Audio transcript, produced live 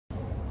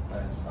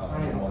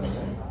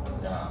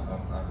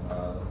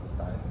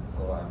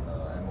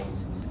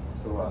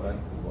I'd like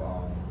to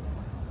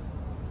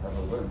have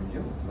a word with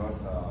you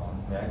because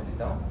may I sit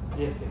down?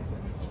 Yes.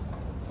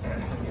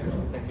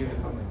 Thank you for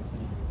coming and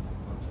see.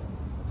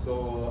 So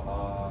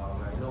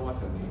I know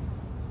what's your name?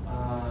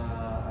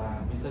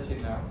 Mr.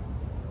 Chinna.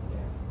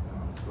 Yes.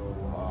 So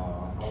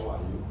how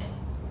are you?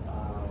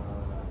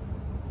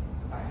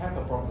 I have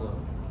a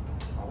problem,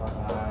 but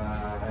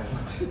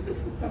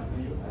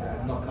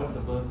I'm not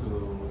comfortable to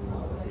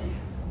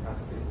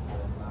discuss it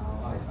now.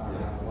 I see.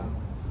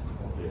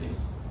 Okay. If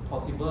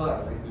possible,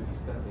 I'd like to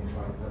discuss in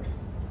private.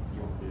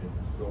 Okay.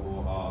 So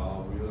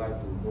would you like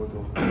to go to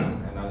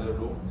another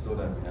room so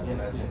that we have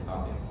less? Yes.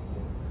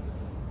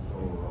 So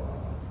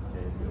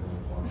okay, we'll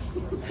move on.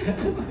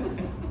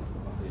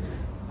 Okay.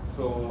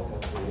 So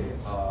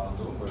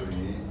don't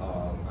worry.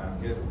 I'm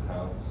here to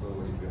help. So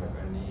if you have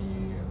any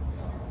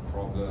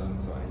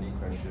problems or any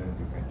questions,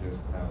 you can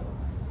just tell,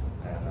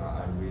 and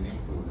I'm willing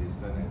to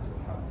listen and to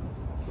help.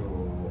 So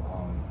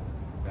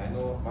may I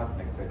know what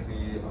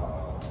exactly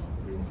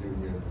brings you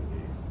here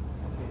today?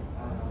 Okay.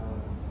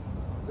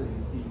 So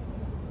you see,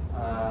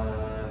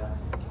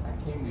 I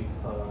came with.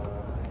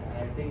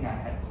 I think I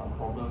had some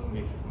problem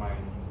with my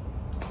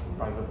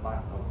private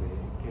parts.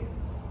 Okay.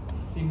 It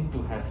seemed to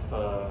have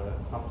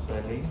some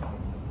swelling,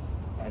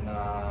 and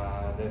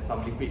there's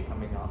some liquid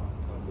coming out.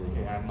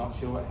 Okay, I'm not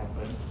sure what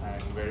happened. I'm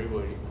very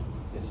worried.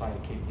 That's why I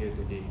came here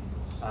today.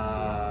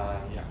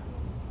 Yeah.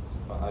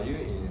 But are you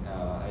in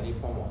any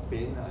form of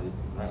pain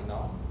right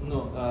now?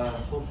 No.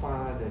 So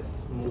far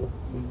there's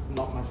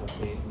not much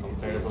of pain. It's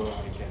bearable.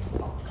 I can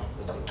talk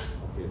comfortably.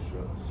 Okay,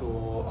 sure. So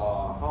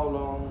how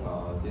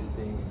long this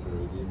thing is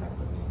already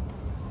happening?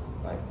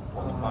 Like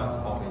for the past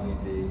how many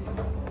days?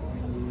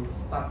 We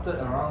started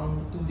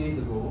around 2 days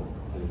ago.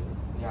 Okay.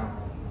 Yeah,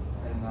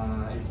 and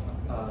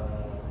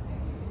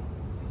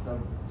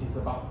it's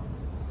about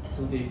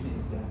 2 days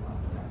since then.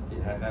 Yeah.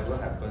 It had never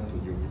happened to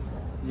you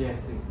before?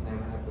 Yes, it's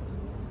never happened to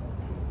me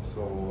before.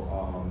 So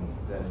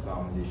there's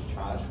some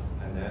discharge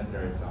and then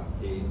there is some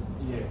pain.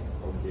 Yes.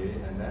 Okay,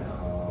 and then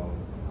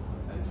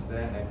is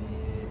there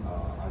any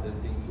other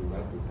things you'd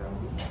like to tell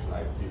me?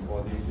 Like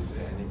before this, is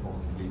there any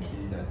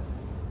possibility that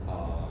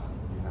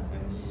you have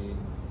any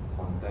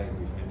contact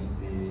with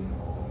anything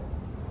or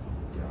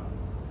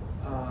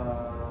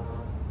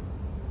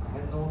I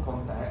had no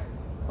contact,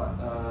 but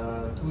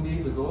 2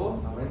 days ago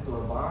I went to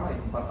a bar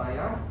in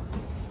Pattaya.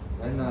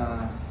 Then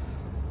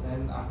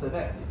after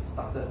that it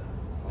started.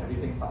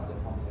 Everything started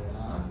from there.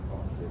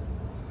 Okay.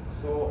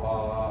 So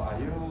are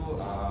you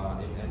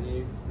in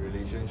any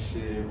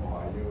relationship or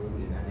are you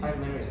in any? I'm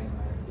married.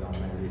 You are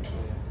married.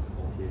 Yes.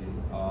 Okay.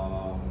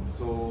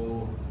 So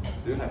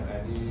do you have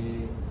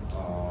any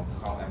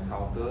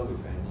encounter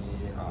with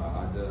any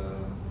other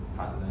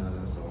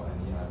partners or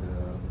any other,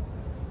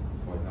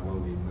 for example,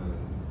 women?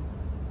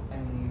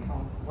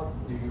 What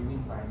do you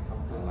mean by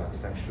encounters? Like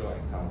sexual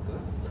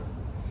encounters,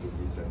 to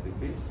be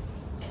specific.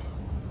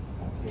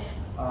 Okay.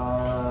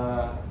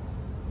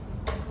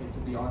 To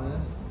be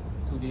honest,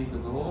 2 days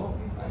ago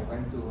I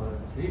went to a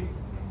trip.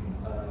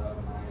 My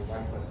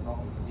wife was not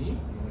with me.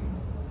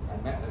 I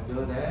met a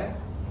girl there.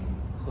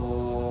 So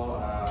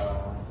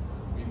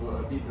we were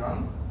a bit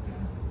drunk.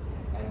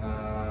 And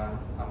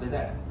after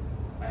that,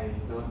 I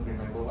don't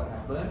remember what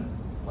happened.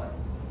 But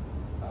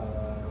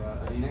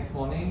early next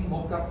morning,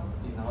 woke up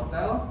in the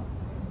hotel.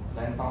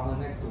 Then found her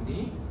next to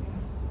me.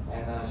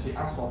 And she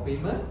asked for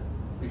payment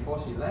before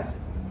she left.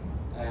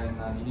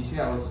 And initially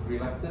I was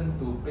reluctant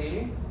to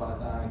pay, but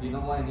I did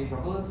not want any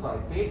trouble, so I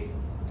paid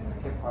and I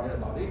kept quiet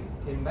about it.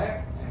 Came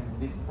back and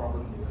this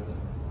problem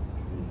developed.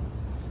 See.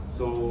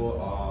 So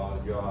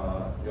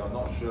you're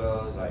not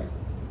sure like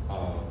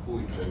who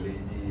is the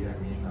lady? I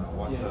mean,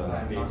 what's Yes, her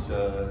I'm not status?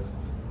 sure.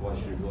 What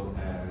she worked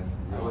as?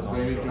 I You're was not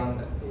very sure. drunk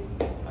that day.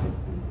 I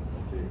see.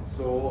 Okay.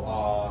 So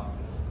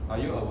are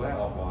you aware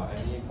of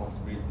any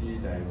possibility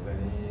there is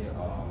any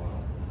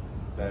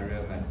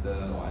barrier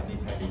method or any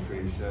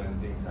penetration,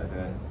 things like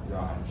that? You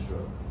are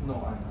unsure. No,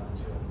 I'm not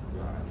sure. You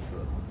are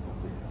unsure.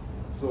 Okay.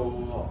 So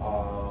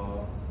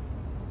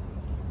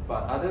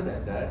but other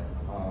than that,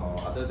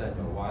 other than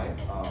your wife,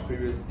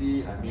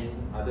 previously, I mean,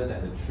 other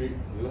than the trip,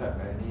 do you have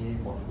any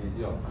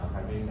possibility of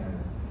having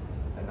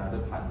another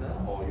partner,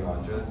 or you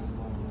are just?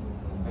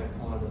 I have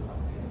no other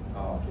partner.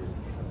 Oh, okay.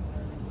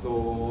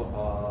 Sure.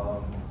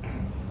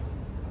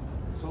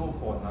 So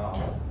for now,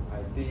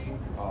 I think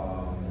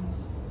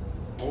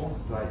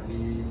most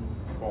likely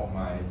from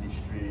my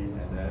history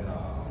and then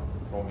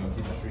from your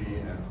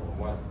history and from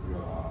what you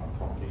are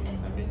talking,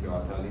 I mean you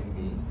are telling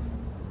me,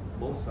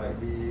 most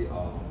likely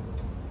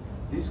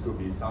this could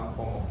be some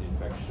form of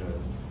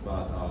infection,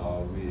 but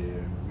we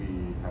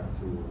have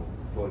to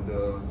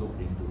further look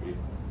into it.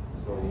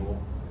 So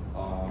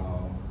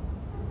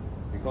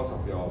because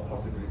of your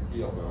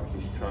possibility of your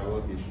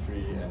travel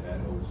history, and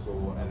then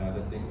also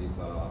another thing is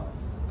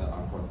the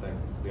unprotected.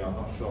 We are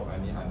not sure of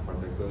any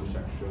unprotected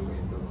sexual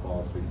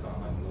intercourse which are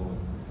unknown.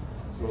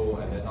 So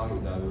and then now you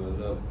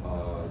develop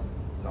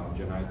some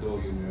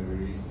genital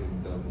urinary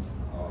symptoms.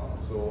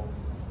 So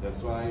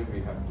that's why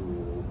we have to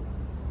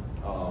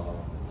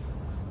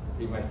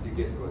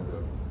investigate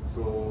further.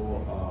 So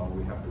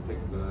we have to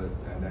take bloods,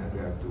 and then we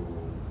have to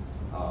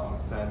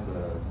send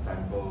the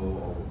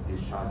sample or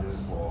discharges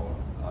for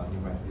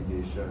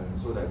investigation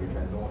so that we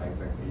can know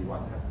exactly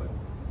what happened.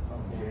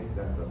 Okay,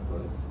 that's the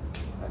first.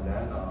 And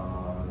then,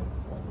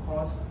 of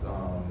course,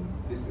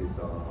 this is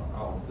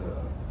out of the,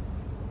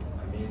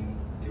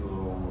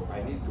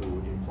 I need to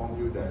inform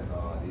you that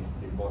it's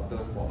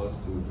important for us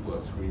to do a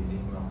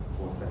screening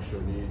for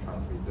sexually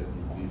transmitted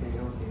disease.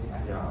 Okay.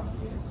 Yeah.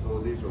 So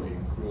this will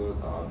include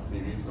a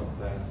series of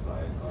tests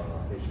like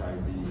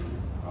HIV,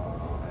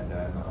 and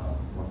then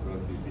possible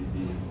CPD,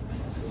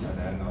 and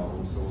then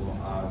also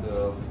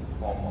other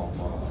form of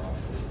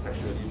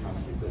sexually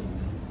transmitted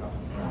disease.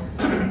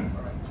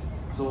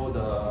 So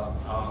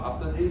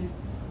after this,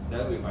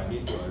 then we might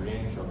need to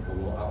arrange a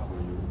follow-up for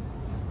you,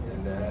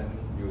 and then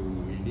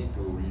we need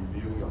to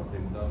review your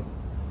symptoms,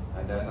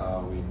 and then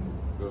we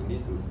will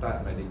need to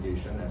start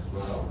medication as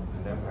well,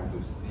 and then we have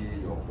to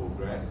see your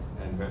progress,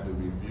 and we have to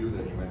review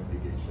the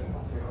investigation.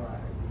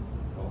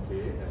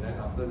 Okay, and then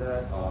after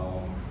that,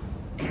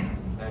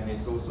 and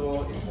it's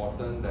also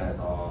important that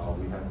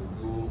we have to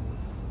do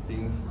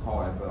things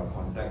called as a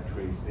contact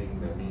tracing.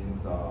 That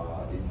means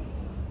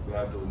we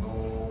have to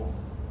know,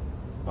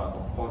 but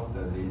of course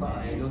the lady. But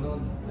I don't know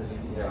the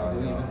lady. Yeah, I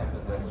don't even have a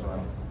that's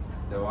right.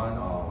 The one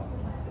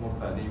most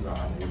likely we are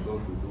unable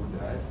to do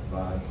that.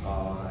 But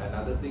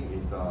another thing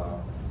is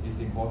it's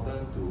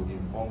important to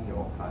inform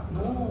your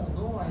partner.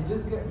 No, I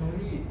just get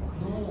married.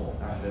 No.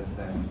 I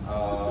understand.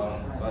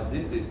 But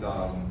this is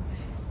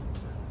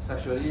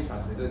sexually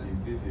transmitted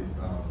disease is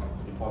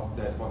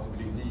there's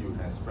possibility you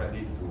can spread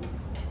it to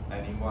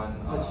anyone.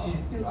 But she's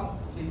still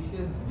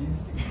outstation, didn't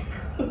stick.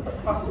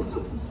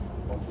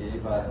 Okay,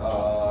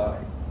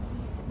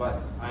 but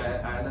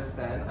I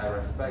understand, I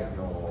respect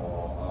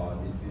your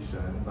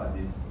decision, but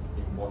it's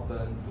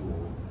important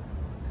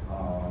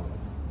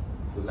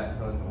to let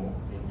her know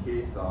in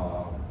case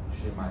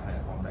she might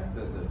have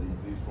contacted the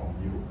disease from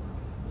you.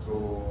 So,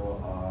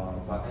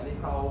 but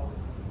anyhow,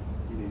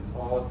 it is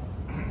all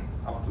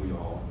up to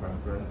your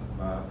preference.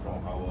 But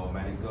from our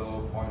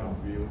medical point of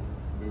view,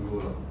 we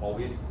will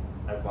always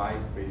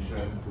advise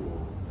patients to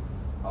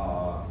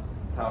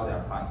tell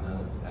their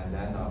partners, and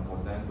then for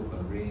them to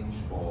arrange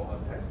for a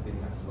testing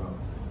as well,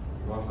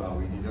 because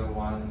we didn't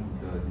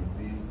want the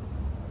disease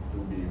to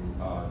be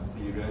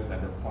serious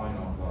at the point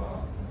of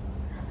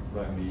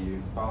when we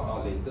found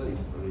out later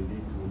it's already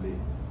too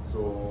late.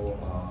 So,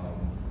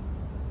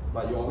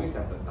 but you always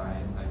have the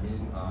time, and you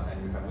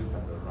always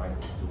have the right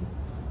to.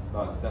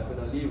 But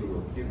definitely we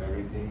will keep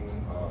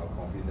everything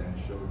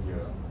confidential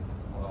here.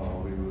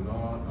 We will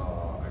not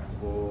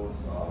expose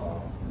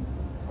or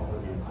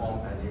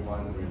inform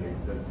anyone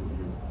related to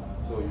you.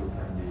 So you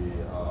can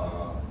be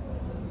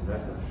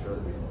rest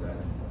assured with that.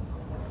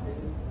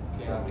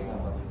 Okay, I'll think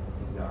about it.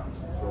 Yeah.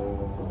 So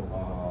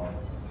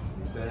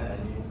is there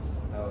any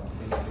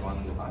things you want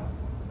to ask?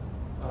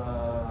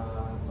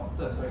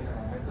 Doctor, sorry,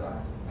 I have to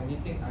ask.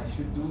 Anything I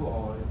should do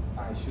or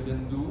I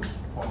shouldn't do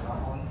from now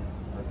on?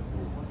 I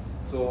see.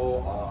 So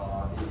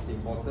it's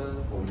important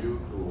for you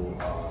to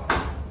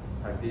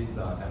practice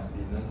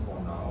abstinence for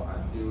now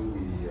until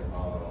we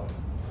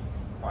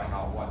find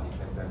out what is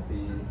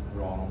exactly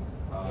wrong.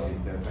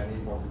 If there's any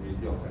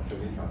possibility of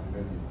sexually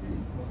transmitted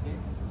disease. Okay.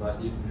 But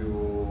if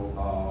you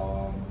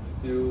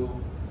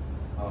still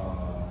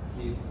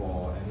heed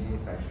for any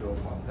sexual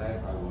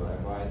contact, I will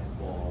advise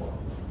for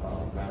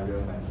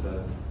barrier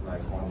method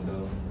like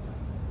condom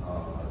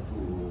to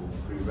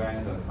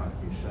prevent the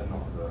transmission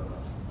of the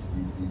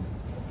disease.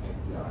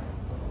 Yeah.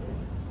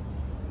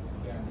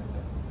 Okay, I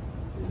understand.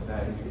 Is there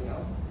anything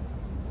else?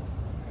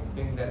 I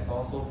think that's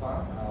all so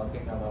far. I'll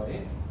think about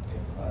it.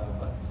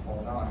 But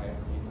for now, I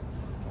agree.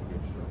 Okay,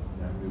 sure.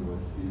 Then we will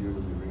see you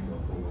during the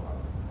follow-up.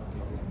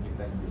 Okay,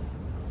 thank you.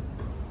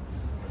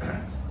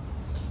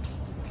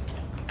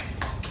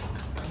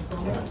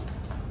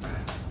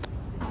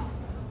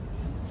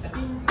 I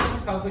think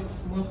we covered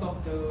most of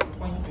the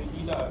points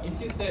already lah. It's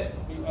just that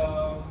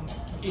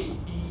okay,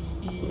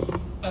 he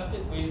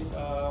started with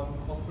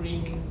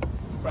offering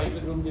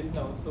private room just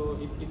now, so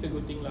it's a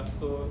good thing lah.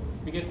 So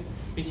because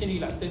patient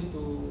reluctant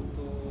to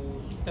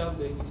tell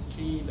the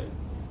history, like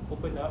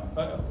open up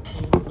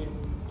in open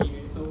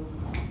area, so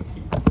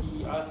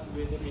he asked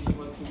whether patient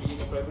wants to be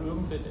in a private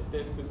room, so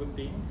that's a good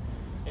thing.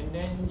 And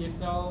then just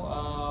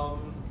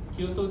now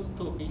he also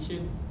told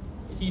patient,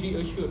 he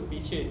reassured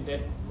patient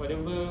that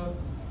whatever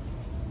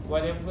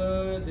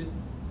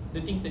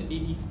the things that they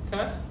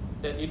discuss,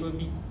 that it will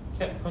be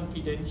kept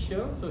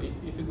confidential. So it's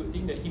a good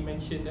thing that he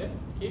mentioned that.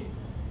 Okay,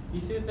 he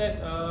says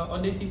that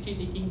on the history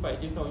taking part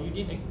just now, you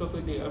didn't explore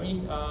further. I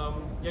mean,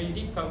 yeah, you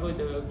did cover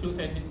the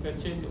close-ended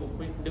question,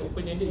 the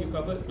open-ended you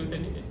covered,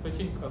 close-ended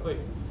question you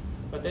covered.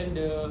 But then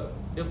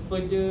the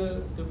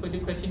further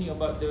questioning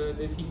about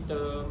the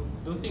symptom,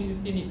 those things you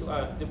still need to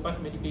ask. The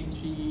past medical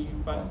history,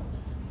 past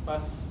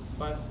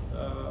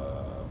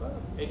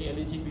any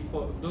allergy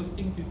before, those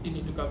things you still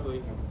need to cover,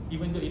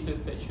 even though it's a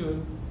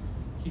sexual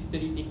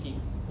history taking.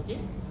 Okay.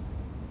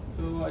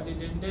 So other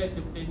than that,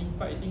 the planning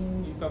part, I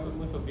think you cover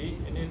most of it,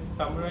 and then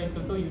summarize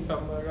also. You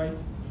summarize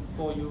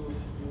before you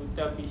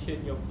tell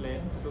patient your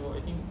plan. So I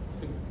think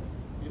it's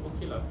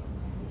okay lah.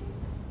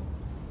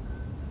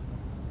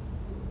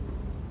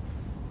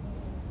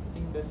 I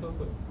think that's all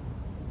good.